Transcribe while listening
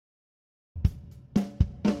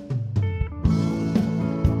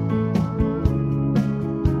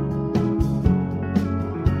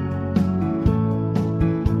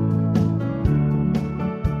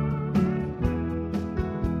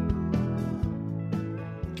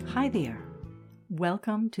Hi there.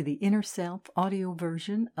 Welcome to the Inner Self audio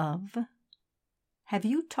version of Have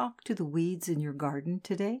You Talked to the Weeds in Your Garden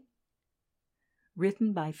Today?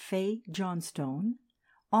 Written by Faye Johnstone,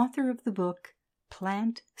 author of the book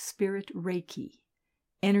Plant Spirit Reiki,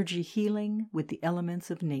 Energy Healing with the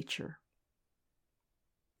Elements of Nature.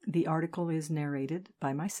 The article is narrated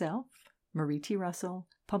by myself, Marie T. Russell,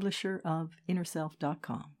 publisher of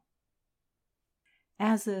InnerSelf.com.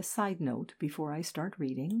 As a side note before I start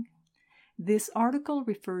reading, this article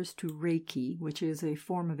refers to Reiki, which is a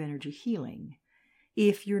form of energy healing.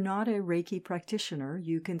 If you're not a Reiki practitioner,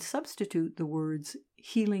 you can substitute the words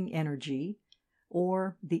healing energy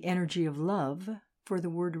or the energy of love for the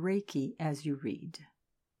word Reiki as you read.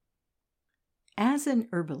 As an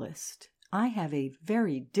herbalist, I have a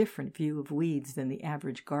very different view of weeds than the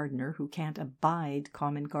average gardener who can't abide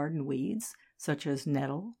common garden weeds such as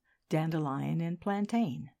nettle, dandelion, and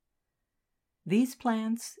plantain. These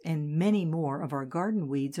plants and many more of our garden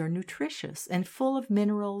weeds are nutritious and full of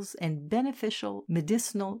minerals and beneficial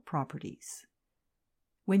medicinal properties.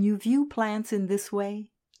 When you view plants in this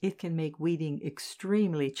way, it can make weeding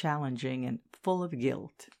extremely challenging and full of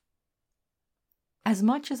guilt. As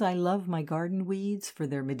much as I love my garden weeds for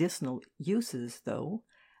their medicinal uses, though,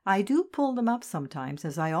 I do pull them up sometimes,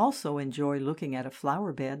 as I also enjoy looking at a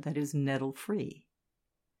flower bed that is nettle-free.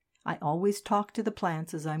 I always talk to the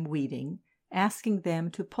plants as I'm weeding, asking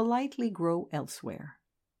them to politely grow elsewhere.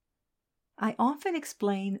 I often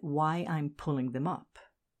explain why I'm pulling them up.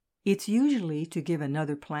 It's usually to give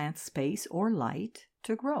another plant space or light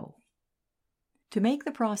to grow. To make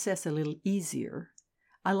the process a little easier,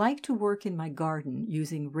 I like to work in my garden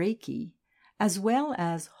using Reiki as well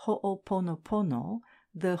as Ho'oponopono,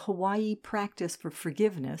 the Hawaii practice for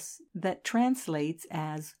forgiveness that translates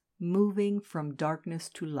as moving from darkness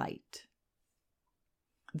to light.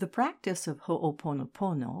 The practice of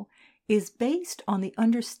Ho'oponopono is based on the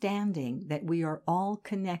understanding that we are all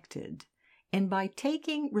connected, and by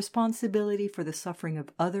taking responsibility for the suffering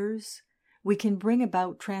of others, we can bring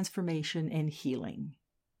about transformation and healing.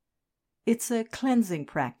 It's a cleansing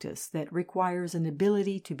practice that requires an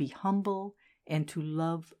ability to be humble and to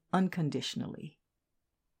love unconditionally.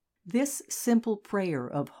 This simple prayer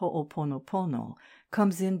of Ho'oponopono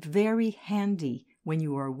comes in very handy when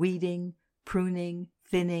you are weeding, pruning,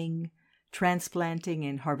 thinning, transplanting,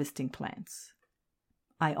 and harvesting plants.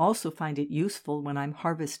 I also find it useful when I'm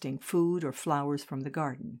harvesting food or flowers from the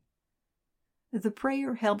garden. The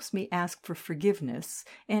prayer helps me ask for forgiveness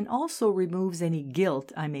and also removes any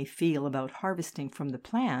guilt I may feel about harvesting from the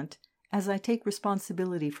plant as I take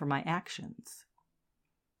responsibility for my actions.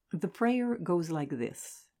 The prayer goes like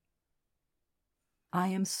this: I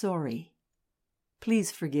am sorry.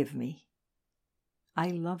 Please forgive me. I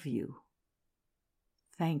love you.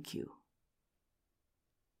 Thank you.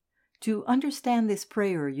 To understand this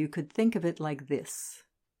prayer, you could think of it like this: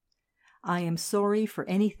 I am sorry for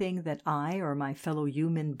anything that I or my fellow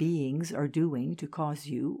human beings are doing to cause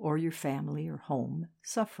you or your family or home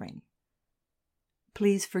suffering.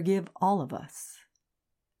 Please forgive all of us.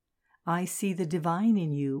 I see the divine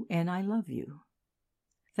in you and I love you.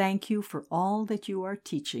 Thank you for all that you are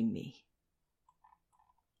teaching me.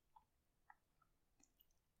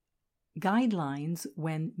 Guidelines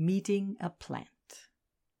when meeting a plant.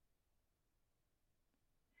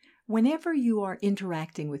 Whenever you are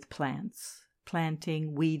interacting with plants,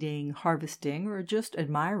 planting, weeding, harvesting, or just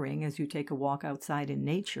admiring as you take a walk outside in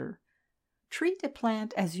nature, treat a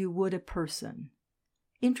plant as you would a person.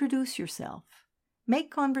 Introduce yourself. Make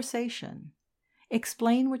conversation.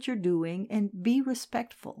 Explain what you're doing and be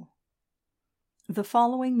respectful. The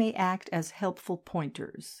following may act as helpful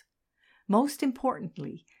pointers. Most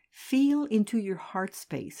importantly, feel into your heart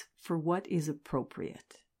space for what is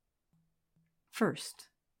appropriate. First,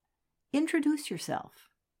 introduce yourself.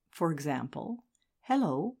 For example,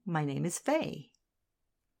 hello, my name is Faye.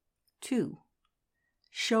 2.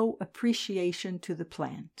 Show appreciation to the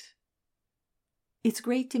plant. It's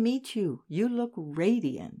great to meet you. You look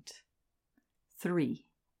radiant. 3.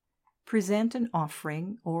 Present an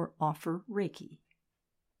offering or offer Reiki.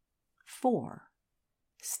 4.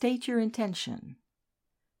 State your intention.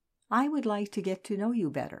 I would like to get to know you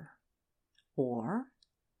better. Or,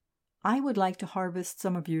 I would like to harvest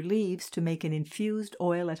some of your leaves to make an infused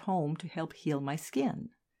oil at home to help heal my skin.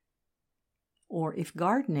 Or if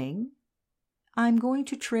gardening, I'm going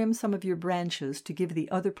to trim some of your branches to give the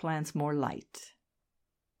other plants more light.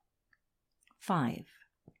 5.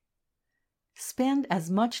 Spend as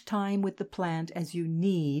much time with the plant as you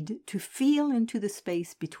need to feel into the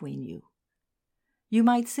space between you. You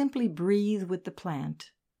might simply breathe with the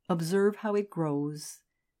plant, observe how it grows,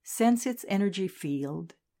 sense its energy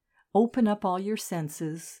field, Open up all your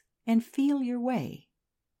senses and feel your way.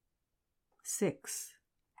 6.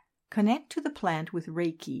 Connect to the plant with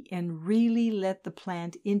Reiki and really let the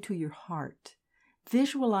plant into your heart.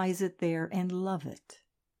 Visualize it there and love it.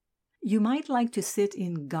 You might like to sit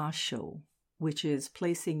in Gassho, which is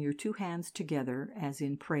placing your two hands together as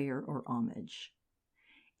in prayer or homage,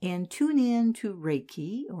 and tune in to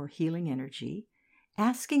Reiki or healing energy,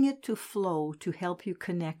 asking it to flow to help you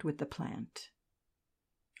connect with the plant.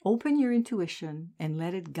 Open your intuition and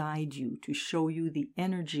let it guide you to show you the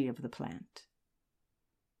energy of the plant.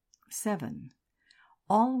 7.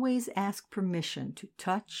 Always ask permission to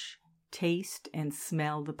touch, taste, and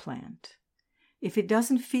smell the plant. If it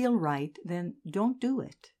doesn't feel right, then don't do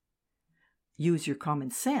it. Use your common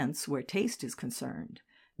sense where taste is concerned.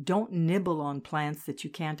 Don't nibble on plants that you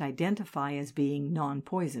can't identify as being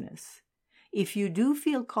non-poisonous. If you do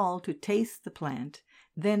feel called to taste the plant,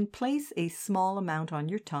 then place a small amount on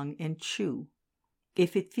your tongue and chew.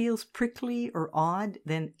 If it feels prickly or odd,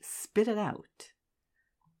 then spit it out.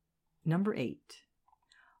 Number 8.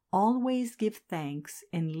 Always give thanks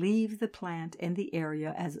and leave the plant and the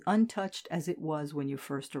area as untouched as it was when you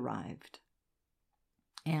first arrived.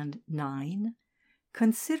 And 9.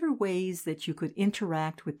 Consider ways that you could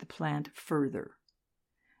interact with the plant further.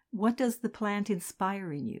 What does the plant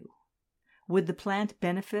inspire in you? Would the plant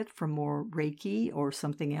benefit from more Reiki or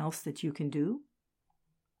something else that you can do?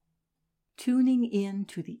 Tuning in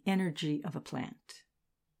to the energy of a plant.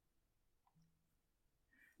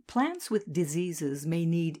 Plants with diseases may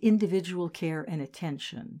need individual care and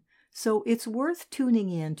attention, so it's worth tuning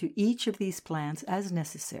in to each of these plants as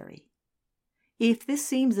necessary. If this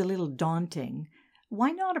seems a little daunting,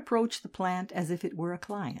 why not approach the plant as if it were a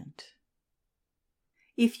client?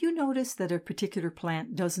 If you notice that a particular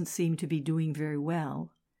plant doesn't seem to be doing very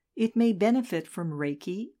well, it may benefit from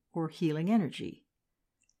Reiki or healing energy.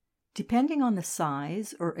 Depending on the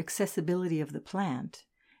size or accessibility of the plant,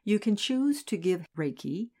 you can choose to give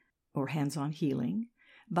Reiki or hands-on healing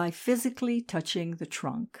by physically touching the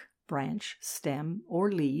trunk, branch, stem,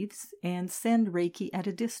 or leaves and send Reiki at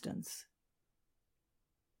a distance.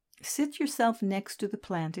 Sit yourself next to the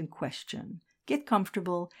plant in question, get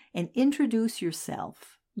comfortable, and introduce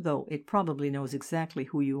yourself, though it probably knows exactly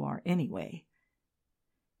who you are anyway.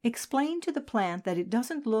 Explain to the plant that it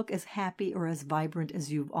doesn't look as happy or as vibrant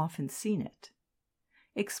as you've often seen it.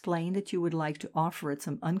 Explain that you would like to offer it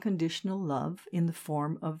some unconditional love in the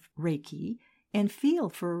form of Reiki and feel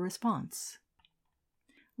for a response.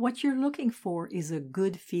 What you're looking for is a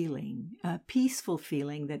good feeling, a peaceful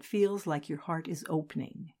feeling that feels like your heart is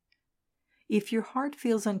opening. If your heart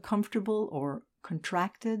feels uncomfortable or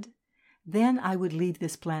contracted, then I would leave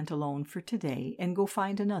this plant alone for today and go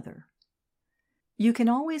find another. You can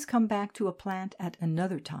always come back to a plant at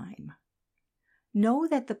another time. Know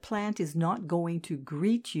that the plant is not going to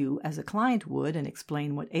greet you as a client would and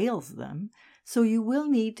explain what ails them, so you will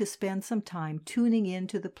need to spend some time tuning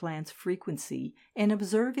into the plant's frequency and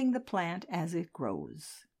observing the plant as it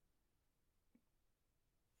grows.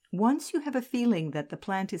 Once you have a feeling that the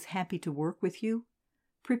plant is happy to work with you,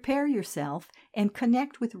 prepare yourself and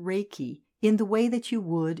connect with Reiki in the way that you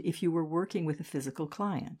would if you were working with a physical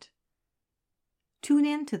client. Tune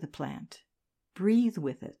into the plant. Breathe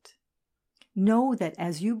with it. Know that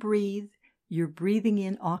as you breathe, you're breathing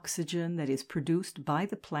in oxygen that is produced by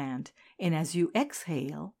the plant, and as you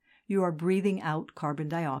exhale, you are breathing out carbon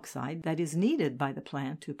dioxide that is needed by the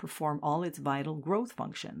plant to perform all its vital growth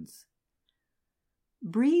functions.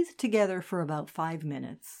 Breathe together for about 5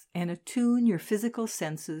 minutes and attune your physical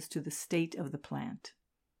senses to the state of the plant.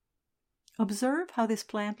 Observe how this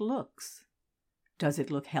plant looks. Does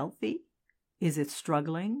it look healthy? Is it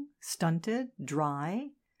struggling, stunted, dry,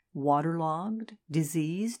 waterlogged,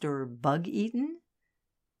 diseased, or bug-eaten?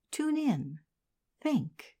 Tune in.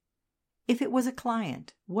 Think. If it was a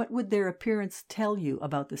client, what would their appearance tell you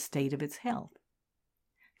about the state of its health?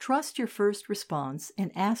 Trust your first response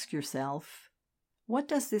and ask yourself, what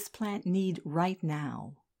does this plant need right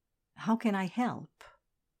now? How can I help?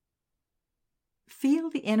 Feel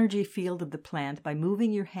the energy field of the plant by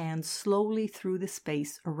moving your hands slowly through the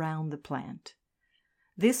space around the plant.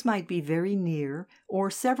 This might be very near or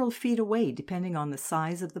several feet away depending on the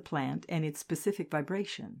size of the plant and its specific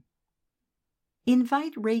vibration.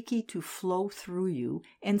 Invite Reiki to flow through you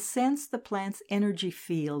and sense the plant's energy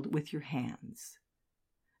field with your hands.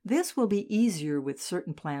 This will be easier with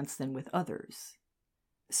certain plants than with others.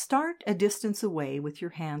 Start a distance away with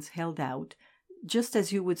your hands held out, just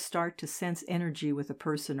as you would start to sense energy with a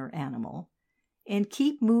person or animal, and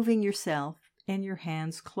keep moving yourself and your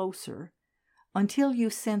hands closer until you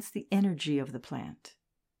sense the energy of the plant.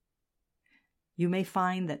 You may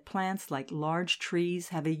find that plants like large trees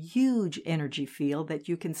have a huge energy field that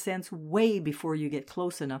you can sense way before you get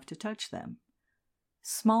close enough to touch them.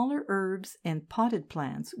 Smaller herbs and potted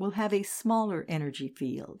plants will have a smaller energy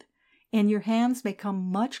field, and your hands may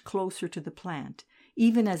come much closer to the plant,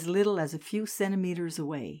 even as little as a few centimeters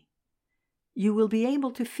away. You will be able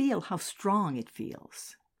to feel how strong it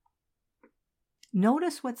feels.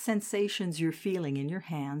 Notice what sensations you're feeling in your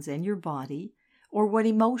hands and your body, or what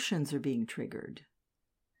emotions are being triggered.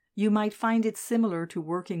 You might find it similar to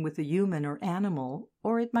working with a human or animal,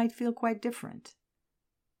 or it might feel quite different.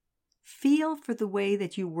 Feel for the way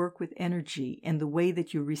that you work with energy and the way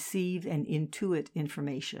that you receive and intuit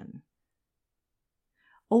information.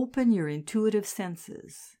 Open your intuitive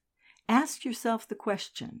senses. Ask yourself the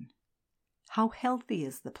question, how healthy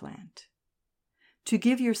is the plant? To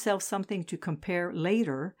give yourself something to compare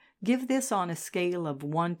later, give this on a scale of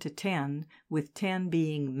 1 to 10, with 10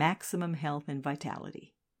 being maximum health and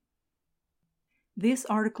vitality. This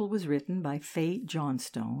article was written by Faye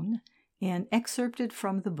Johnstone and excerpted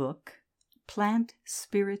from the book Plant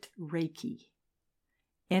Spirit Reiki,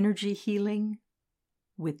 Energy Healing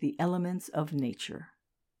with the Elements of Nature.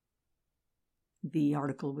 The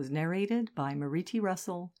article was narrated by Mariti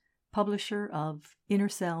Russell, publisher of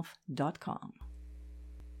InnerSelf.com.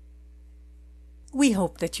 We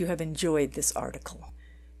hope that you have enjoyed this article.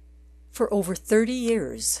 For over 30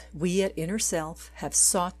 years, we at Inner Self have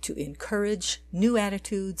sought to encourage new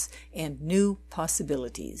attitudes and new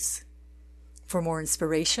possibilities. For more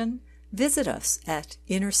inspiration, visit us at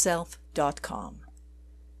InnerSelf.com.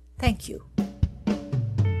 Thank you.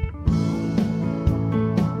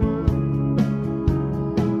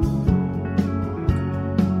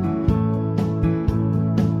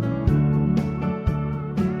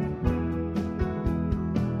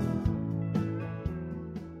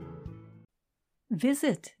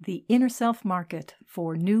 Visit the Inner Self Market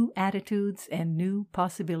for new attitudes and new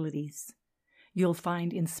possibilities. You'll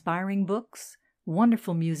find inspiring books,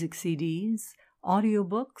 wonderful music CDs,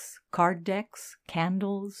 audiobooks, card decks,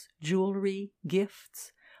 candles, jewelry,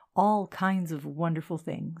 gifts, all kinds of wonderful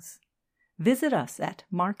things. Visit us at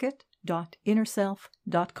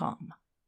market.innerself.com.